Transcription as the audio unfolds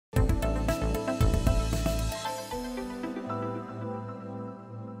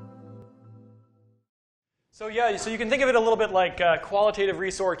So yeah, so you can think of it a little bit like qualitative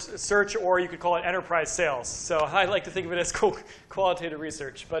research, or you could call it enterprise sales. So I like to think of it as qualitative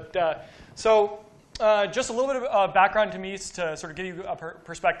research. But just a little bit of background to me to sort of give you a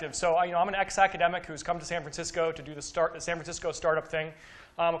perspective. So I'm an ex-academic who's come to San Francisco to do the San Francisco startup thing.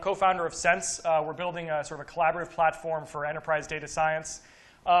 I'm a co-founder of Sense. We're building a sort of a collaborative platform for enterprise data science.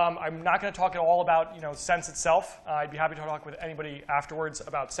 I'm not going to talk at all about Sense itself. I'd be happy to talk with anybody afterwards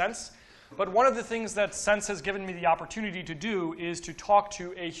about Sense. But one of the things that Sense has given me the opportunity to do is to talk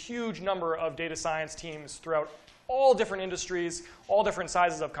to a huge number of data science teams throughout all different industries, all different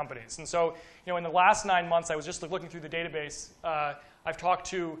sizes of companies. And so in the last 9 months, I was just looking through the database. I've talked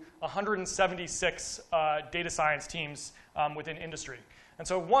to 176 data science teams within industry. And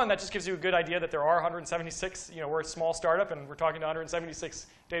so one, that just gives you a good idea that there are 176. We're a small startup, and we're talking to 176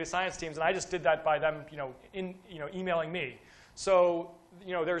 data science teams. And I just did that by them emailing me. So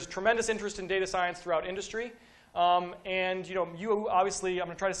there's tremendous interest in data science throughout industry. And you obviously, I'm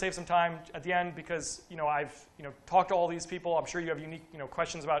going to try to save some time at the end because I've talked to all these people. I'm sure you have unique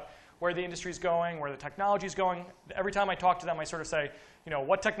questions about where the industry is going, where the technology is going. Every time I talk to them, I sort of say,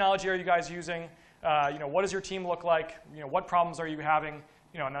 what technology are you guys using? What does your team look like? What problems are you having?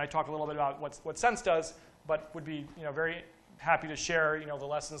 And then I talk a little bit about what Sense does, but would be very happy to share the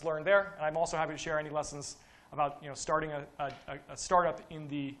lessons learned there. And I'm also happy to share any lessons about starting a startup in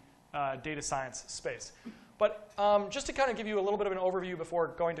the data science space. But just to kind of give you a little bit of an overview before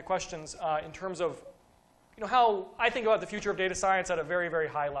going to questions in terms of how I think about the future of data science at a very, very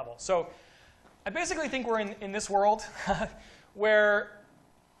high level. So I basically think we're in this world where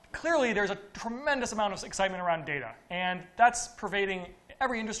clearly there's a tremendous amount of excitement around data. And that's pervading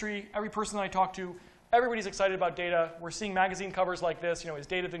every industry, every person that I talk to. Everybody's excited about data. We're seeing magazine covers like this. Is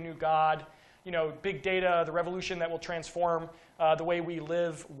data the new god? Big data, the revolution that will transform the way we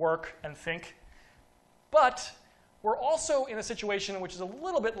live, work, and think. But we're also in a situation which is a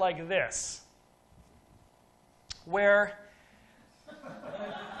little bit like this, where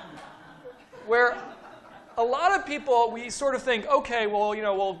a lot of people, we sort of think, okay, well,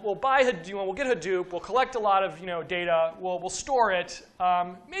 we'll buy Hadoop, we'll get Hadoop, we'll collect a lot of data, we'll store it.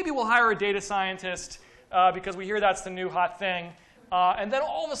 Maybe we'll hire a data scientist because we hear that's the new hot thing. And then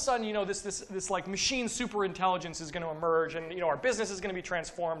all of a sudden, this like machine superintelligence is going to emerge, and our business is going to be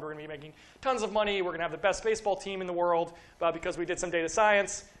transformed. We're going to be making tons of money. We're going to have the best baseball team in the world because we did some data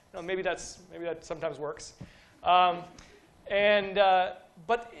science. Maybe that sometimes works.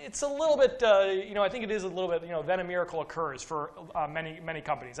 But it's a little bit, I think it is a little bit, then a miracle occurs for many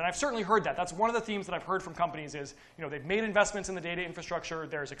companies. And I've certainly heard that. That's one of the themes that I've heard from companies is, they've made investments in the data infrastructure.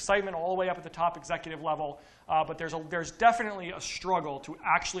 There's excitement all the way up at the top executive level. But there's definitely a struggle to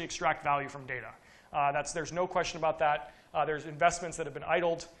actually extract value from data. There's no question about that. There's investments that have been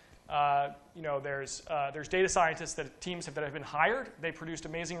idled. There's data scientists teams that have been hired. They produced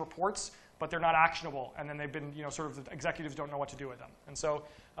amazing reports, but they're not actionable, and then they've been, sort of the executives don't know what to do with them. And so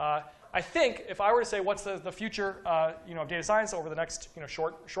I think if I were to say what's the future, of data science over the next,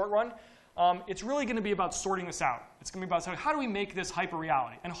 short run, it's really going to be about sorting this out. It's going to be about saying, how do we make this hyper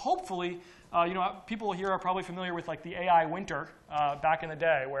reality? And hopefully, people here are probably familiar with like the AI winter back in the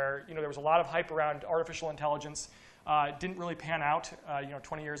day, where there was a lot of hype around artificial intelligence. It didn't really pan out,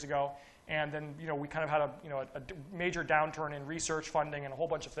 20 years ago. And then we kind of had a major downturn in research funding and a whole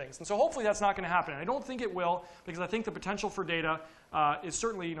bunch of things. And so hopefully that's not going to happen. And I don't think it will, because I think the potential for data is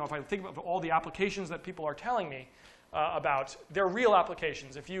certainly, if I think about all the applications that people are telling me about, they're real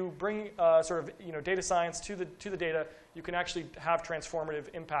applications. If you bring sort of data science to the data, you can actually have transformative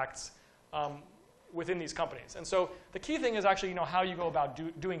impacts within these companies. And so the key thing is actually how you go about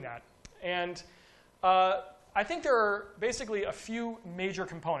doing that. And I think there are basically a few major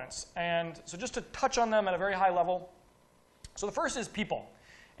components. And so just to touch on them at a very high level. So the first is people.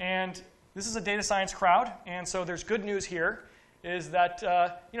 And this is a data science crowd. And so there's good news here is that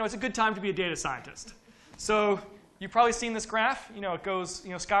it's a good time to be a data scientist. So you've probably seen this graph. It goes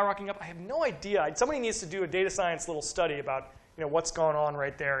skyrocketing up. I have no idea. Somebody needs to do a data science little study about what's going on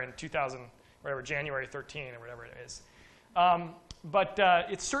right there in January 13 or whatever it is. But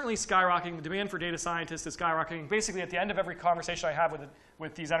it's certainly skyrocketing. The demand for data scientists is skyrocketing. Basically, at the end of every conversation I have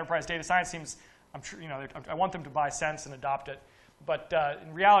with these enterprise data science teams, I'm sure I want them to buy Sense and adopt it. But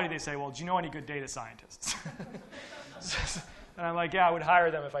in reality, they say, well, do you know any good data scientists? And I'm like, yeah, I would hire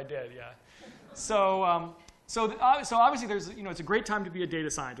them if I did, yeah. So obviously, it's a great time to be a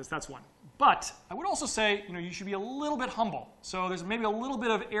data scientist. That's one. But I would also say, you should be a little bit humble. So there's maybe a little bit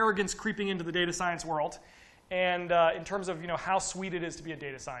of arrogance creeping into the data science world. And in terms of how sweet it is to be a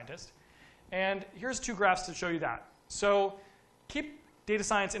data scientist. And here's two graphs to show you that. So keep data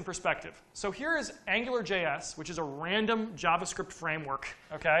science in perspective. So here is AngularJS, which is a random JavaScript framework.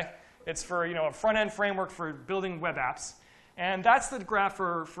 Okay, it's for a front-end framework for building web apps, and that's the graph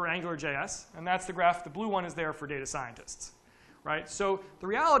for AngularJS, and that's the graph. The blue one is there for data scientists, right? So the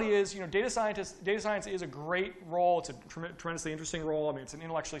reality is, data science is a great role. It's a tremendously interesting role. I mean, it's an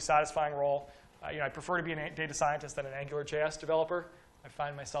intellectually satisfying role. I prefer to be a data scientist than an AngularJS developer. I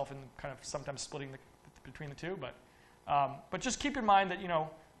find myself in kind of sometimes splitting between the two, but just keep in mind that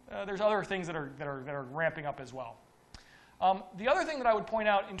there's other things that are ramping up as well. The other thing that I would point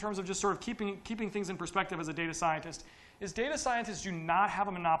out in terms of just sort of keeping things in perspective as a data scientist is data scientists do not have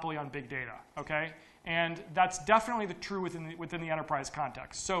a monopoly on big data, okay? And that's definitely true within the enterprise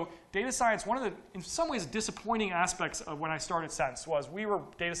context. So data science, one of the, in some ways, disappointing aspects of when I started Sense was we were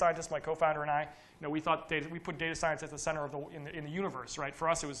data scientists, my co-founder and I, we thought we put data science at the center of in the universe, right? For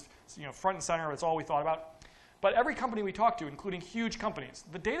us, it was front and center. That's all we thought about. But every company we talked to, including huge companies,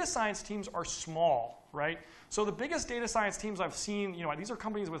 the data science teams are small, right? So the biggest data science teams I've seen, these are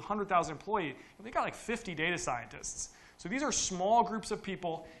companies with 100,000 employees. They got like 50 data scientists. So these are small groups of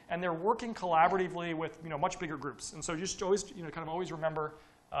people, and they're working collaboratively with much bigger groups. And so just always kind of always remember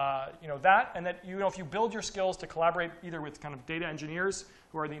that, and that if you build your skills to collaborate either with kind of data engineers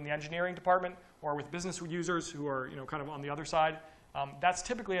who are in the engineering department or with business users who are kind of on the other side, that's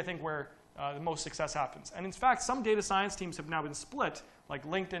typically I think where the most success happens. And in fact, some data science teams have now been split, like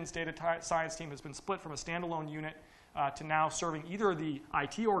LinkedIn's data science team has been split from a standalone unit to now serving either the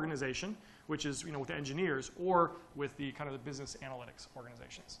IT organization, which is with the engineers, or with the kind of the business analytics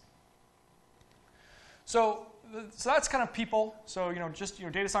organizations. So that's kind of people. So just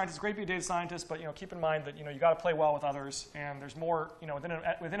data scientists, great to be a data scientist, but keep in mind that you got to play well with others, and there's more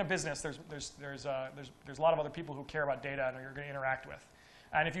within a business. There's a lot of other people who care about data and you're going to interact with.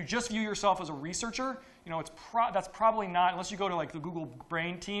 And if you just view yourself as a researcher, that's probably not, unless you go to like the Google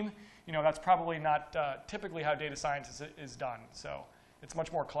Brain team, that's probably not typically how data science is done. So it's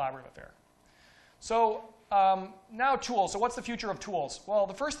much more collaborative affair. So now tools. So what's the future of tools? Well,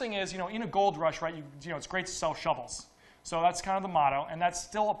 the first thing is, in a gold rush, right? It's great to sell shovels. So that's kind of the motto, and that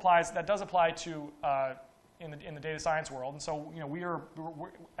still applies. That does apply to in the data science world. And so, we're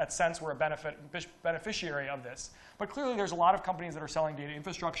at Sense, we're a beneficiary of this. But clearly, there's a lot of companies that are selling data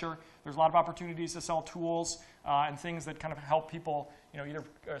infrastructure. There's a lot of opportunities to sell tools and things that kind of help people, either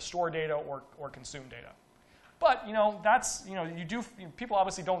store data or consume data. But that's people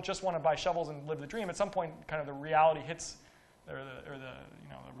obviously don't just want to buy shovels and live the dream. At some point, kind of the reality hits, or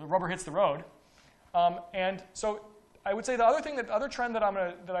the rubber hits the road. And so I would say the other trend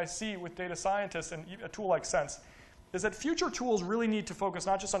that I see with data scientists and a tool like Sense is that future tools really need to focus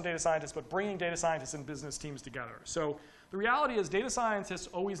not just on data scientists, but bringing data scientists and business teams together. So the reality is data scientists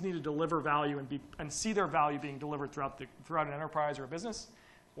always need to deliver value and see their value being delivered throughout an enterprise or a business,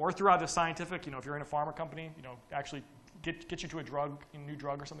 or throughout the scientific, if you're in a pharma company, actually get you to a new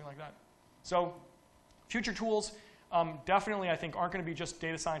drug or something like that. So future tools definitely, I think, aren't going to be just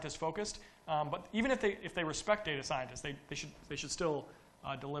data scientist focused. But even if they respect data scientists, they should still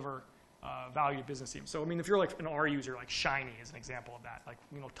deliver value to business teams. So I mean, if you're like an R user, like Shiny is an example of that. Like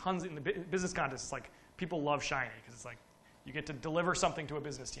tons in the business context, it's like people love Shiny because it's like you get to deliver something to a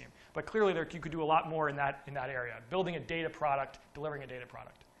business team. But clearly, you could do a lot more in that area, building a data product, delivering a data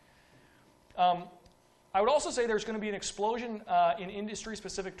product. I would also say there's going to be an explosion in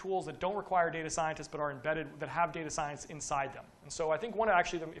industry-specific tools that don't require data scientists but are embedded, that have data science inside them. And so I think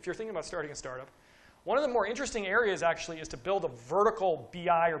if you're thinking about starting a startup, one of the more interesting areas actually is to build a vertical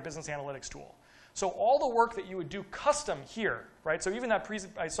BI or business analytics tool. So all the work that you would do custom here, right? So even that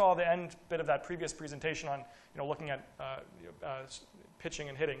I saw the end bit of that previous presentation on looking at pitching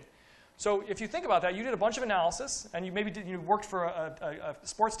and hitting. So if you think about that, you did a bunch of analysis, and you worked for a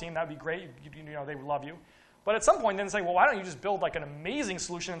sports team. That would be great. They would love you. But at some point, then say, well, why don't you just build like an amazing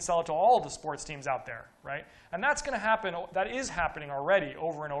solution and sell it to all of the sports teams out there, right? And that's going to happen. That is happening already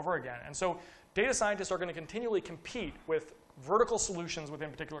over and over again. And so data scientists are going to continually compete with vertical solutions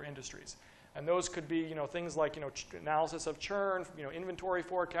within particular industries. And those could be things like analysis of churn, inventory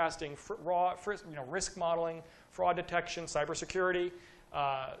forecasting, risk modeling, fraud detection, cybersecurity.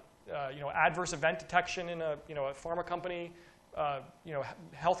 Adverse event detection in a pharma company,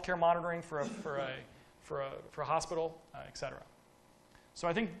 healthcare monitoring for a hospital, et cetera. So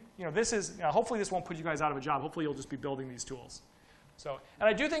I think this is hopefully this won't put you guys out of a job. Hopefully you'll just be building these tools. So, and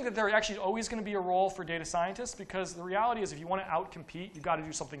I do think that there's actually always going to be a role for data scientists, because the reality is if you want to outcompete, you've got to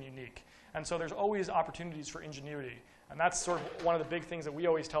do something unique. And so there's always opportunities for ingenuity. And that's sort of one of the big things that we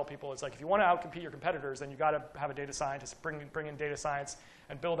always tell people. It's like if you want to outcompete your competitors, then you've got to have a data scientist, bring in data science,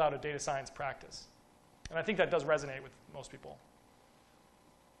 and build out a data science practice. And I think that does resonate with most people.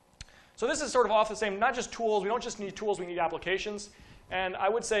 So this is sort of off the same, not just tools. We don't just need tools, we need applications. And I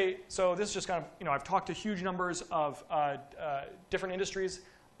would say, so this is just kind of, I've talked to huge numbers of different industries.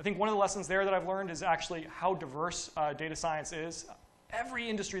 I think one of the lessons there that I've learned is actually how diverse data science is. Every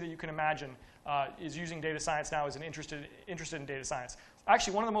industry that you can imagine is using data science now, is interested in data science.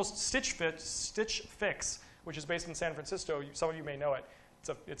 Actually, one of the most Stitch Fix, which is based in San Francisco, some of you may know it.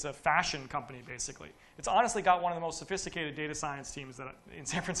 It's a fashion company, basically. It's honestly got one of the most sophisticated data science teams in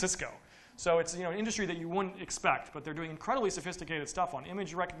San Francisco. So it's an industry that you wouldn't expect, but they're doing incredibly sophisticated stuff on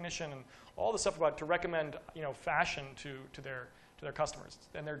image recognition and all the stuff about to recommend fashion to their customers.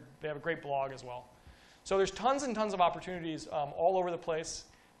 And they have a great blog as well. So there's tons and tons of opportunities all over the place,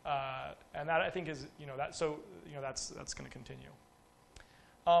 and that I think is that's going to continue.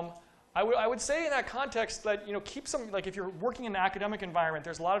 I would say in that context that keep some, like if you're working in an academic environment,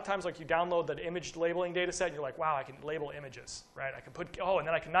 there's a lot of times like you download that image labeling data set and you're like, wow, I can label images, right? I can put, and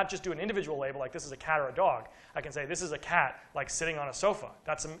then I can not just do an individual label like this is a cat or a dog. I can say this is a cat like sitting on a sofa.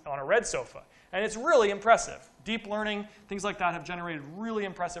 That's on a red sofa. And it's really impressive. Deep learning, things like that have generated really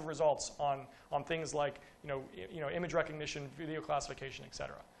impressive results on things like image recognition, video classification, et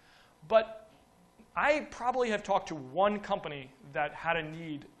cetera. But I probably have talked to one company that had a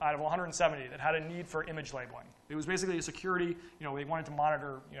need out of 170 that had a need for image labeling. It was basically a security, they wanted to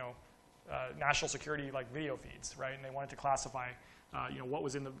monitor, national security like video feeds, right? And they wanted to classify, what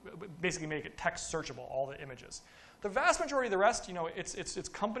was in basically make it text searchable, all the images. The vast majority of the rest, it's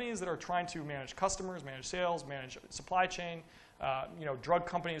companies that are trying to manage customers, manage sales, manage supply chain. Drug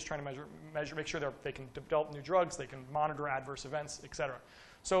companies trying to make sure they can develop new drugs, they can monitor adverse events, et cetera.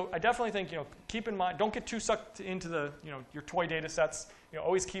 So I definitely think, keep in mind, don't get too sucked into the, your toy data sets.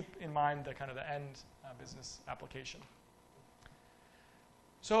 Always keep in mind the kind of the end business application.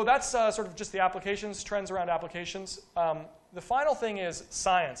 So that's sort of just the applications, trends around applications. The final thing is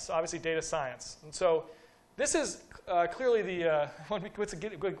science, obviously data science. And so this is clearly the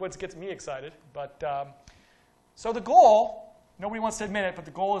what gets me excited. But so the goal, nobody wants to admit it, but the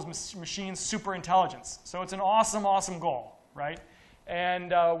goal is machine superintelligence. So it's an awesome, awesome goal, right?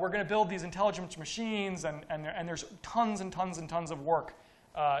 And we're going to build these intelligent machines, and there's tons and tons and tons of work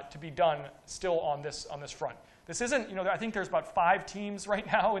to be done still on this front. This isn't, I think there's about 5 teams right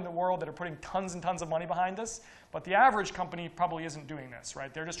now in the world that are putting tons and tons of money behind this, but the average company probably isn't doing this,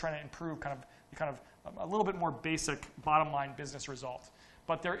 right? They're just trying to improve kind of a little bit more basic bottom line business result.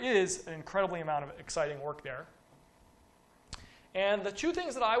 But there is an incredibly amount of exciting work there. And the 2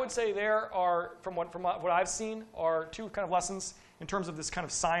 things that I would say there are, from what I've seen, are 2 kind of lessons in terms of this kind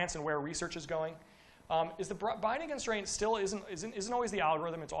of science and where research is going. Is the binding constraint still isn't always the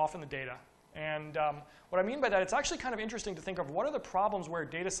algorithm, it's often the data. And what I mean by that, it's actually kind of interesting to think of what are the problems where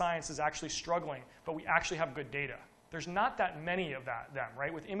data science is actually struggling, but we actually have good data. There's not that many of them,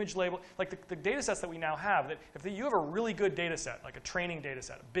 right? With image label, like the data sets that we now have, that if you have a really good data set, like a training data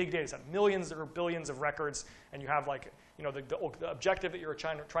set, a big data set, millions or billions of records, and you have like, the objective that you're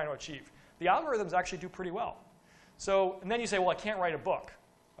trying to achieve, the algorithms actually do pretty well. So, and then you say, well, I can't write a book.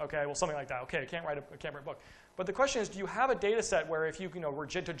 Okay, well, something like that. Okay, I can't write a book. But the question is, do you have a data set where if you were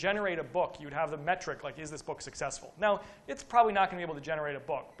to generate a book, you would have the metric, like, is this book successful? Now, it's probably not going to be able to generate a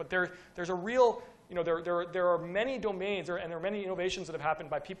book, but there's a real, there are many domains, and there are many innovations that have happened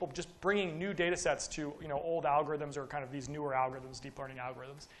by people just bringing new data sets to, old algorithms or kind of these newer algorithms, deep learning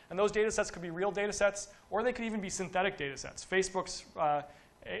algorithms. And those data sets could be real data sets, or they could even be synthetic data sets. Facebook's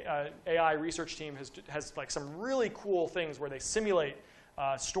AI research team has like some really cool things where they simulate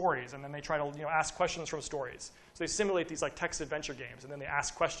stories, and then they try to ask questions from stories. So they simulate these like text adventure games, and then they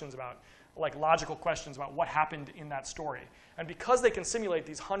ask questions about like logical questions about what happened in that story. And because they can simulate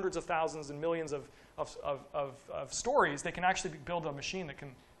these hundreds of thousands and millions of stories, they can actually build a machine that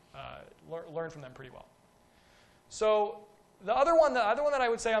can learn from them pretty well. So the other one that I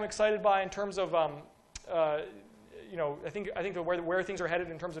would say I'm excited by in terms of I think where things are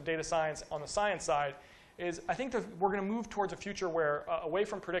headed in terms of data science on the science side is I think that we're going to move towards a future where away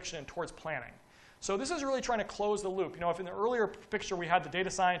from prediction and towards planning. So this is really trying to close the loop. If in the earlier picture we had the data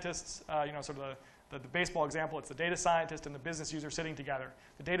scientists, sort of the baseball example, it's the data scientist and the business user sitting together.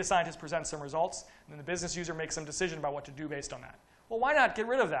 The data scientist presents some results, and then the business user makes some decision about what to do based on that. Well, why not get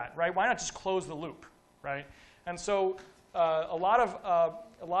rid of that, right? Why not just close the loop, right? And so a lot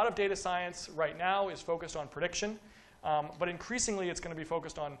of data science right now is focused on prediction, but increasingly it's going to be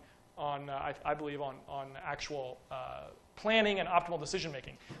focused on I believe, on actual planning and optimal decision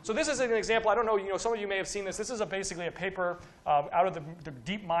making. So this is an example. I don't know, some of you may have seen this. This is basically a paper out of the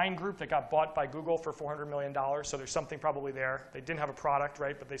DeepMind group that got bought by Google for $400 million. So there's something probably there. They didn't have a product,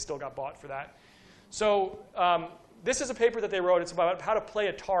 right? But they still got bought for that. So this is a paper that they wrote. It's about how to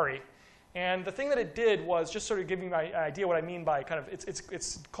play Atari. And the thing that it did was just sort of give me my idea what I mean by kind of,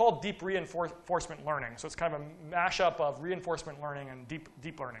 it's called deep reinforcement learning. So it's kind of a mashup of reinforcement learning and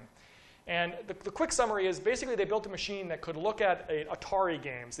deep learning. And the quick summary is basically they built a machine that could look at Atari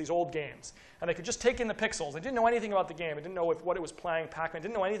games, these old games, and they could just take in the pixels. They didn't know anything about the game. It didn't know what it was playing, Pac-Man. It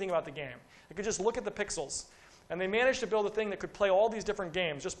didn't know anything about the game. They could just look at the pixels. And they managed to build a thing that could play all these different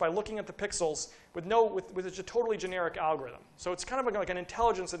games just by looking at the pixels with a totally generic algorithm. So it's kind of like an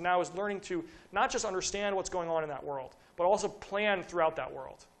intelligence that now is learning to not just understand what's going on in that world, but also plan throughout that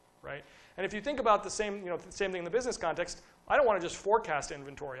world, right? And if you think about the same thing in the business context, I don't want to just forecast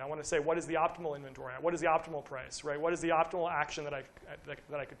inventory. I want to say, what is the optimal inventory? What is the optimal price, right? What is the optimal action that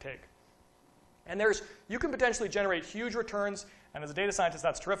I could take? And you can potentially generate huge returns, and as a data scientist,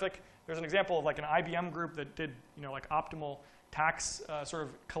 that's terrific. There's an example of like an IBM group that did like optimal tax sort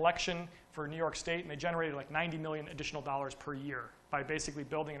of collection for New York State, and they generated like $90 million additional per year by basically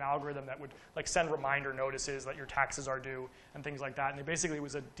building an algorithm that would like send reminder notices that your taxes are due and things like that. And it basically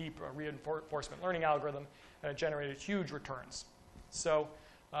was a deep reinforcement learning algorithm, and it generated huge returns. So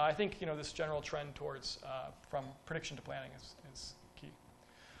I think this general trend towards from prediction to planning is key.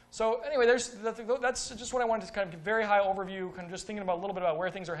 So anyway, that's just what I wanted to kind of give very high overview, kind of just thinking about a little bit about where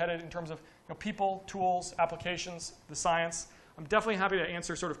things are headed in terms of people, tools, applications, the science. I'm definitely happy to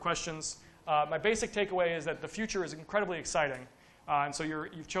answer sort of questions. My basic takeaway is that the future is incredibly exciting, and so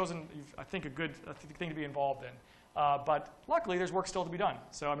you've chosen, I think, a good thing to be involved in. But luckily, there's work still to be done.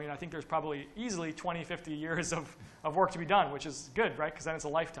 So I mean, I think there's probably easily 20, 50 years of work to be done, which is good, right? Because then it's a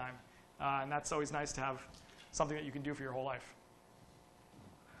lifetime, and that's always nice to have something that you can do for your whole life.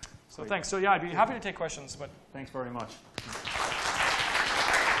 So thanks. So yeah, I'd be happy to take questions. But thanks very much.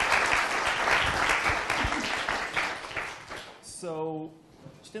 So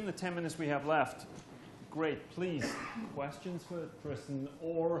just in the 10 minutes we have left, great. Please, questions for Tristan,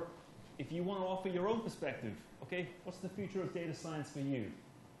 or if you want to offer your own perspective, okay, what's the future of data science for you?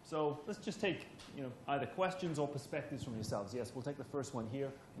 So let's just take either questions or perspectives from yourselves. Yes, we'll take the first one here,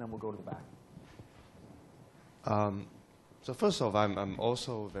 and then we'll go to the back. So first of all, I'm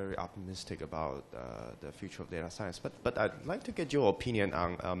also very optimistic about the future of data science. But I'd like to get your opinion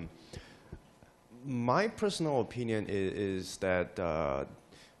on, my personal opinion is that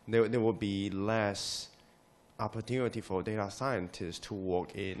there will be less opportunity for data scientists to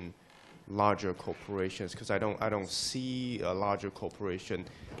work in larger corporations, because I don't see a larger corporation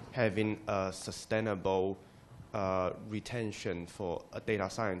having a sustainable retention for a data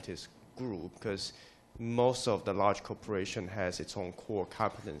scientist group, because most of the large corporation has its own core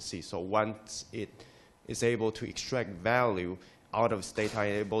competency. So once it is able to extract value out of its data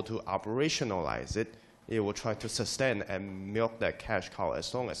and able to operationalize it, it will try to sustain and milk that cash cow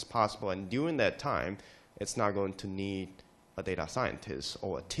as long as possible. And during that time, it's not going to need a data scientist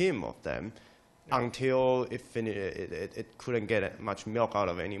or a team of them until it couldn't get much milk out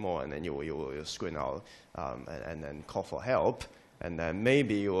of it anymore, and then you screen out and then call for help. And then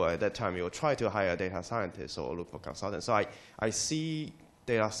maybe at that time you'll try to hire a data scientist or look for consultants. So I see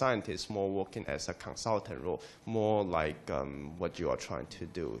data scientists more working as a consultant role, more like what you are trying to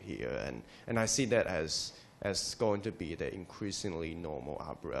do here. And I see that as going to be the increasingly normal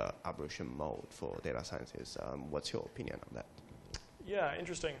operation mode for data scientists. What's your opinion on that? Yeah,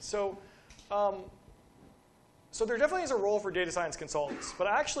 interesting. So there definitely is a role for data science consultants, but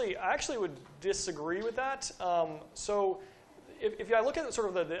I actually would disagree with that. If I look at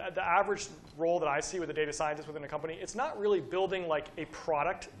sort of the average role that I see with a data scientist within a company, it's not really building like a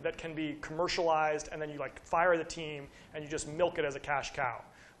product that can be commercialized and then you like fire the team and you just milk it as a cash cow.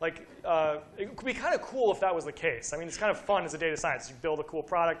 Like it could be kind of cool if that was the case. I mean, it's kind of fun as a data scientist. You build a cool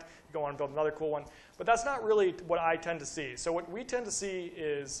product, you go on and build another cool one, but that's not really what I tend to see. So what we tend to see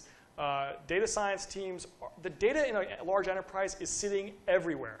is data science teams, the data in a large enterprise is sitting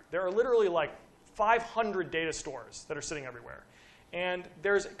everywhere. There are literally like 500 data stores that are sitting everywhere. And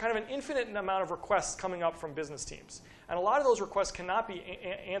there's kind of an infinite amount of requests coming up from business teams. And a lot of those requests cannot be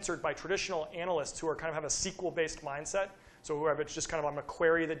answered by traditional analysts who are kind of have a SQL-based mindset. So whoever it's just kind of I'm going to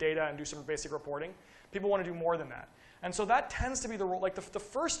query the data and do some basic reporting. People want to do more than that. And so that tends to be the role, like the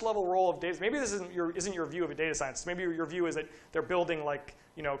first level role of data. Maybe this isn't your view of a data scientist. Maybe your view is that they're building like,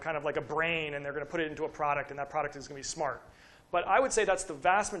 kind of like a brain and they're going to put it into a product and that product is going to be smart. But I would say that's the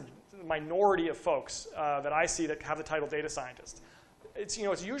vast minority of folks that I see that have the title data scientist. It's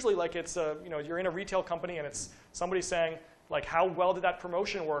usually like it's you're in a retail company and it's somebody saying like how well did that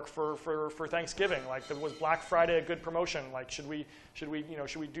promotion work for Thanksgiving? Like was Black Friday a good promotion? Like should we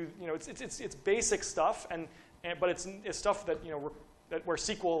do it's basic stuff but it's stuff that where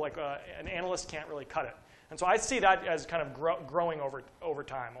SQL like an analyst can't really cut it. And so I see that as kind of growing over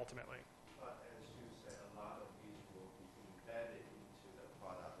time ultimately.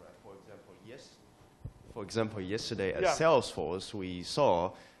 for example, yesterday at Yeah. Salesforce, we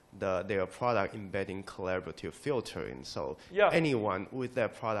saw their product embedding collaborative filtering. So Yeah. anyone with their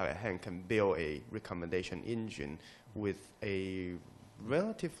product at hand can build a recommendation engine with a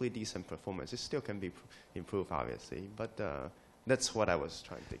relatively decent performance. It still can be improved, obviously, but that's what I was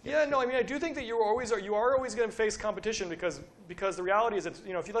trying to get. Yeah, no, I mean, I do think that you are always going to face competition because the reality is, it's,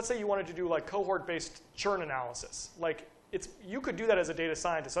 if you, let's say you wanted to do like cohort-based churn analysis, like you could do that as a data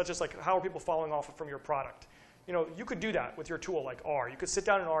scientist, not just like how are people falling off from your product. You could do that with your tool like R. You could sit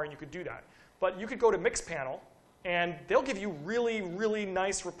down in R and you could do that. But you could go to Mixpanel and they'll give you really, really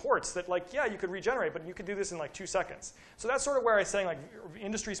nice reports that like, yeah, you could regenerate, but you could do this in like 2 seconds. So that's sort of where I was saying like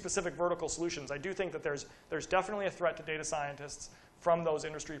industry-specific vertical solutions. I do think that there's definitely a threat to data scientists from those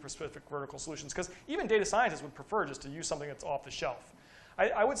industry-specific vertical solutions, because even data scientists would prefer just to use something that's off the shelf.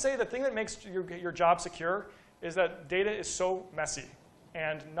 I would say the thing that makes your job secure is that data is so messy,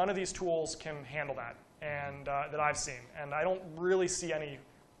 and none of these tools can handle that, and that I've seen. And I don't really see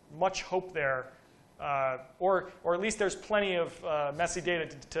much hope there, or at least there's plenty of messy data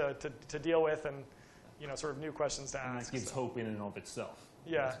to deal with, and sort of new questions to ask. And that gives hope in and of itself.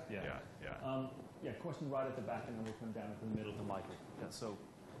 Yeah, yeah. Yeah, question right at the back, and then we'll come down to the middle to Michael. Yeah, so.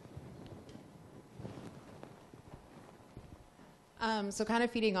 So kind of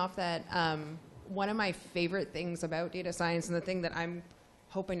feeding off that, one of my favorite things about data science, and the thing that I'm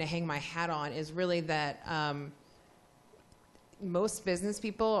hoping to hang my hat on, is really that most business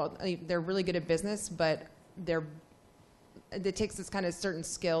people, they're really good at business, but it takes this kind of certain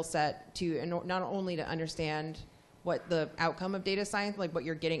skill set to not only to understand what the outcome of data science, like what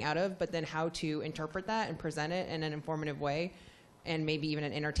you're getting out of, but then how to interpret that and present it in an informative way, and maybe even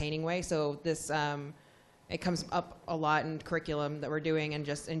an entertaining way. So this, it comes up a lot in curriculum that we're doing, and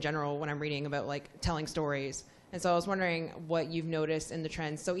just in general when I'm reading about like telling stories. And so I was wondering what you've noticed in the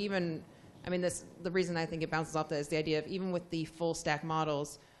trends. So even, I mean, the reason I think it bounces off that is the idea of even with the full stack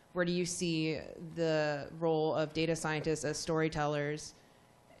models, where do you see the role of data scientists as storytellers?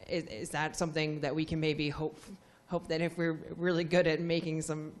 Is that something that we can maybe hope that if we're really good at making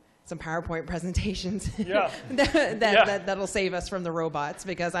some PowerPoint presentations, yeah. that'll save us from the robots?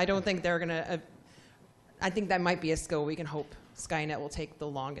 Because I don't think they're going to, I think that might be a skill we can hope Skynet will take the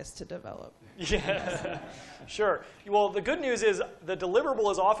longest to develop. Yeah, sure. Well, the good news is the deliverable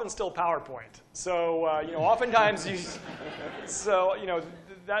is often still PowerPoint. So oftentimes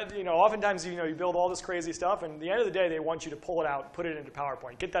oftentimes you build all this crazy stuff, and at the end of the day, they want you to pull it out, put it into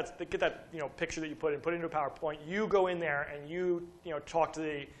PowerPoint. Get that picture that you put it into PowerPoint. You go in there and you talk to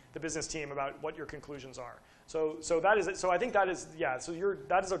the business team about what your conclusions are. So that is it. So I think that is, yeah. So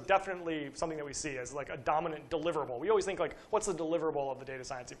that is definitely something that we see as like a dominant deliverable. We always think like, what's the deliverable of the data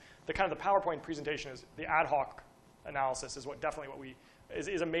science team? The kind of the PowerPoint presentation is the ad hoc analysis is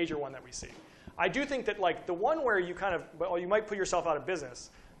is a major one that we see. I do think that like the one where you you might put yourself out of business,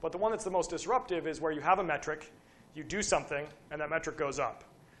 but the one that's the most disruptive is where you have a metric, you do something, and that metric goes up.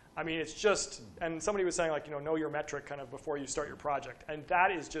 I mean, it's just, and somebody was saying like, know your metric kind of before you start your project. And that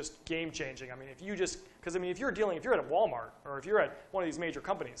is just game changing. I mean, if you just, because I mean, if you're at a Walmart, or if you're at one of these major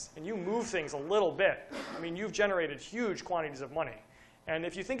companies, and you move things a little bit, I mean, you've generated huge quantities of money. And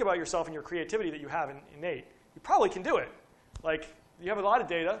if you think about yourself and your creativity that you have innate, you probably can do it. Like, you have a lot of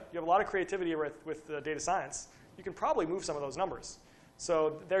data, you have a lot of creativity with data science, you can probably move some of those numbers.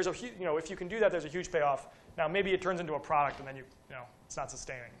 So there's if you can do that, there's a huge payoff. Now, maybe it turns into a product, and then it's not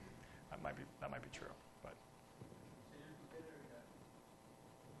sustaining. That might be true, but.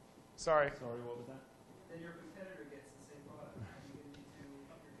 Sorry, what was that? Then your competitor gets the same product. You're going to need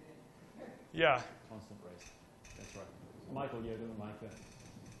to up your game. Yeah. Constant race. That's right. Michael, you're going to mic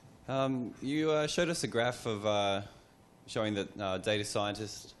there. You showed us a graph of showing that data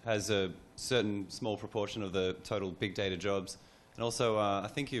scientist has a certain small proportion of the total big data jobs. And also, I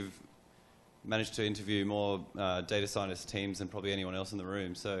think you've managed to interview more data scientist teams than probably anyone else in the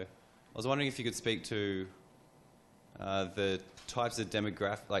room. So I was wondering if you could speak to the types of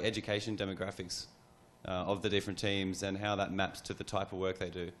like education demographics of the different teams, and how that maps to the type of work they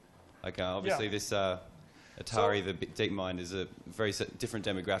do. Like obviously this Atari, the DeepMind, is a very different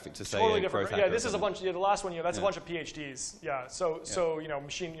demographic to say totally a different. growth Yeah, hacker. this is a bunch. Yeah, the last one. That's a bunch of PhDs. Yeah. So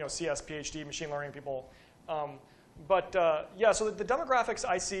machine, CS PhD, machine learning people. So the demographics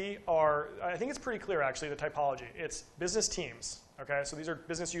I see are, I think it's pretty clear actually, the typology. It's business teams. Okay, so these are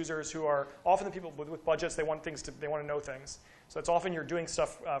business users who are often the people with budgets. They want to know things. So it's often you're doing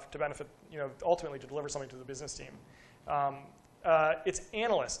stuff to benefit, ultimately to deliver something to the business team. It's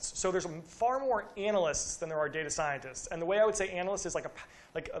analysts. So there's far more analysts than there are data scientists. And the way I would say analyst is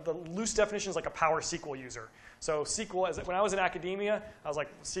the loose definition is like a Power SQL user. So SQL, when I was in academia, I was like,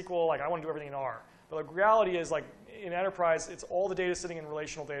 SQL, like I want to do everything in R. But the reality is, like in enterprise, it's all the data sitting in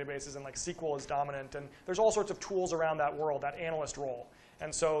relational databases, and like SQL is dominant. And there's all sorts of tools around that world, that analyst role.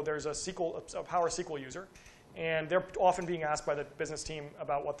 And so there's a Power SQL user, and they're often being asked by the business team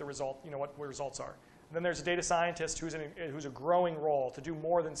about what the what results are. And then there's a data scientist who's a growing role to do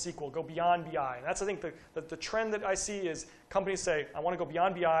more than SQL, go beyond BI. And that's, I think, the trend that I see is companies say, I want to go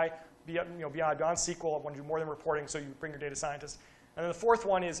beyond BI, beyond SQL, I want to do more than reporting, so you bring your data scientist. And then the fourth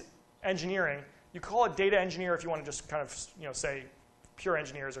one is engineering. You call it data engineer if you want to just kind of say pure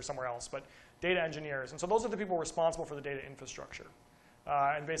engineers or somewhere else, but data engineers. And so those are the people responsible for the data infrastructure.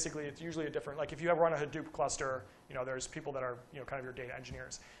 And basically, it's usually a different, like if you run a Hadoop cluster, there's people that are kind of your data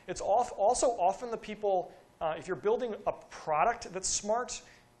engineers. It's also often the people, if you're building a product that's smart,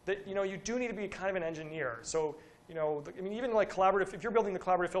 that you do need to be kind of an engineer. So I mean, even like collaborative, if you're building the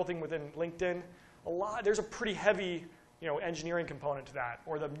collaborative filtering within LinkedIn, there's a pretty heavy engineering component to that,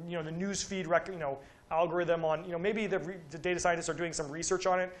 or the the newsfeed algorithm on maybe the data scientists are doing some research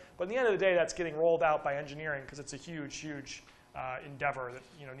on it, but at the end of the day, that's getting rolled out by engineering because it's a huge endeavor that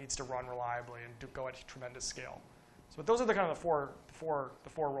needs to run reliably and go at tremendous scale. So, but those are the kind of the four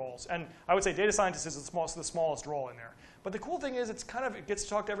roles. And I would say data scientist is the smallest role in there. But the cool thing is it gets to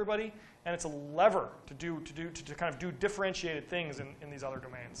talk to everybody, and it's a lever to kind of do differentiated things in these other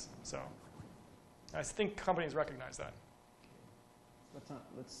domains. So I think companies recognize that.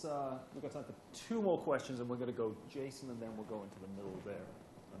 We've got time for 2 more questions, and we're going to go Jason, and then we'll go into the middle there,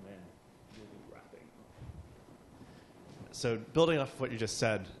 and then we'll be wrapping. So building off of what you just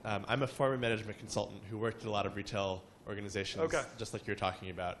said, I'm a former management consultant who worked at a lot of retail organizations, just like you're talking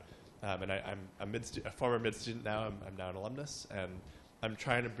about. And I'm a former mid student now. I'm now an alumnus, and I'm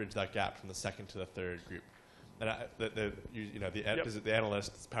trying to bridge that gap from the second to the third group. And the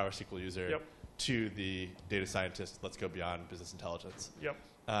analyst, Power SQL user, to the data scientist. Let's go beyond business intelligence.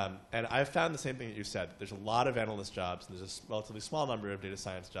 And I've found the same thing that you said. There's a lot of analyst jobs, and there's a relatively small number of data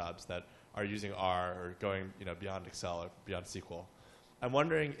science jobs that are using R or going beyond Excel or beyond SQL. I'm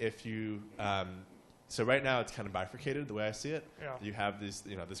wondering if you so right now it's kind of bifurcated the way I see it. You have this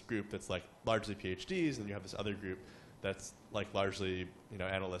this group that's like largely PhDs, and you have this other group that's like largely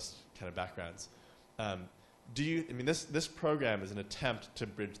analyst kind of backgrounds. This program is an attempt to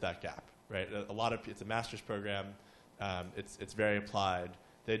bridge that gap, right? It's a master's program. It's very applied.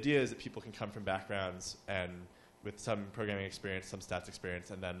 The idea is that people can come from backgrounds and with some programming experience, some stats experience,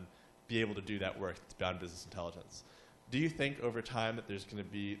 and then be able to do that work that's beyond business intelligence. Do you think over time that there's going to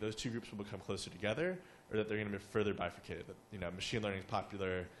be, those two groups will become closer together, or that they're going to be further bifurcated? That machine learning is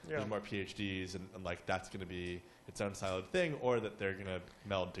popular, there's more PhDs, and like that's going to be its own siloed thing, or that they're going to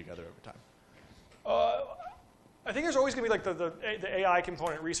meld together over time? I think there's always going to be like the AI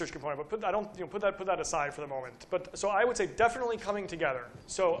component, research component, but I don't put that aside for the moment. But so I would say definitely coming together.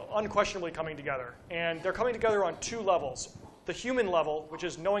 So unquestionably coming together, and they're coming together on 2 levels: the human level, which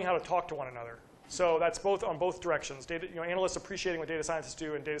is knowing how to talk to one another. So that's on both directions. Analysts appreciating what data scientists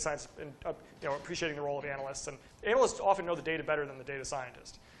do, and data science appreciating the role of analysts. And analysts often know the data better than the data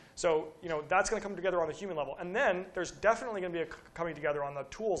scientist. So that's going to come together on the human level. And then there's definitely going to be a coming together on the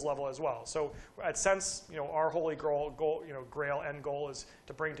tools level as well. So at Sense, our holy grail end goal is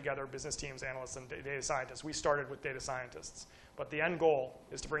to bring together business teams, analysts, and data scientists. We started with data scientists. But the end goal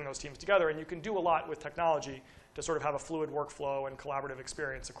is to bring those teams together. And you can do a lot with technology to sort of have a fluid workflow and collaborative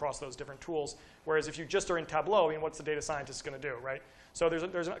experience across those different tools. Whereas if you just are in Tableau, what's the data scientist going to do, right? So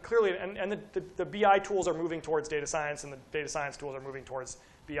there's clearly, and the BI tools are moving towards data science, and the data science tools are moving towards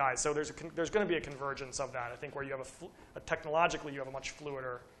BI. So there's going to be a convergence of that, I think, where you have technologically you have a much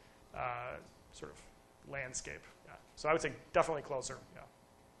fluider sort of landscape. Yeah. So I would say definitely closer.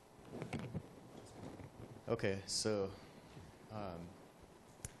 Yeah. Okay, so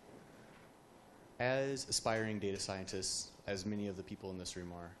as aspiring data scientists, as many of the people in this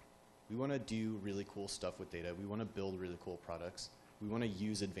room are, we want to do really cool stuff with data. We want to build really cool products. We want to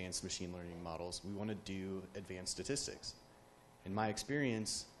use advanced machine learning models. We want to do advanced statistics. In my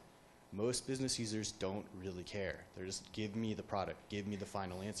experience, most business users don't really care. They're just, give me the product, give me the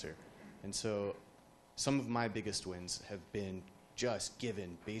final answer. And so some of my biggest wins have been just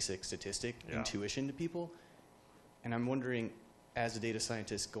given basic statistic intuition to people. And I'm wondering, as a data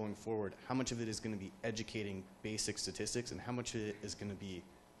scientist going forward, how much of it is going to be educating basic statistics and how much of it is going to be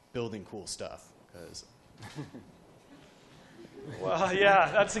building cool stuff? Because well, yeah,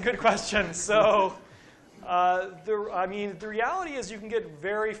 that's a good question. So the reality is you can get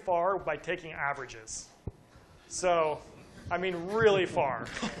very far by taking averages. So, really far.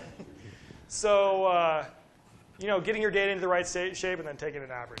 So, getting your data into the right shape and then taking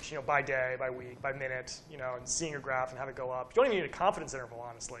an average, by day, by week, by minute, and seeing your graph and have it go up. You don't even need a confidence interval,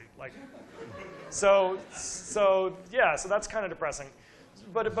 honestly. So that's kind of depressing.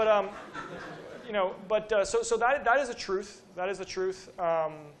 So that is a truth. That is the truth.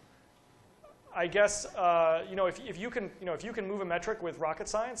 I guess if you can move a metric with rocket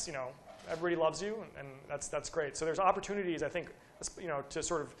science, everybody loves you, and that's great. So there's opportunities, I think, to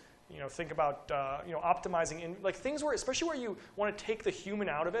sort of think about optimizing things especially where you want to take the human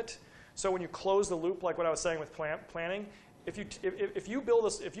out of it. So when you close the loop, like what I was saying with planning, if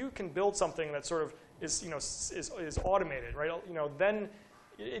you can build something that sort of is automated, right? Then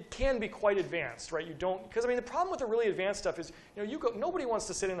it can be quite advanced, right? Because the problem with the really advanced stuff is, nobody wants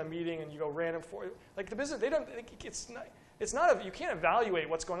to sit in a meeting and you go random for the business. It's not you can't evaluate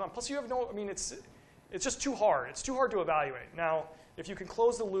what's going on. Plus, you have it's just too hard. It's too hard to evaluate. Now, if you can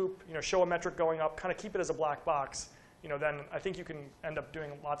close the loop, show a metric going up, kind of keep it as a black box, then I think you can end up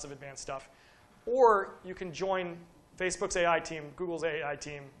doing lots of advanced stuff. Or you can join Facebook's AI team, Google's AI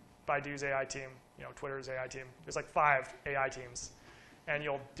team, Baidu's AI team, Twitter's AI team. There's 5 AI teams, and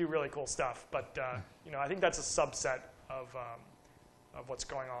you'll do really cool stuff. But I think that's a subset of what's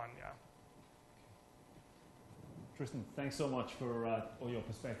going on. Yeah. Tristan, thanks so much for all your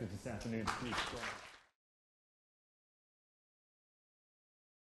perspectives this afternoon. Please.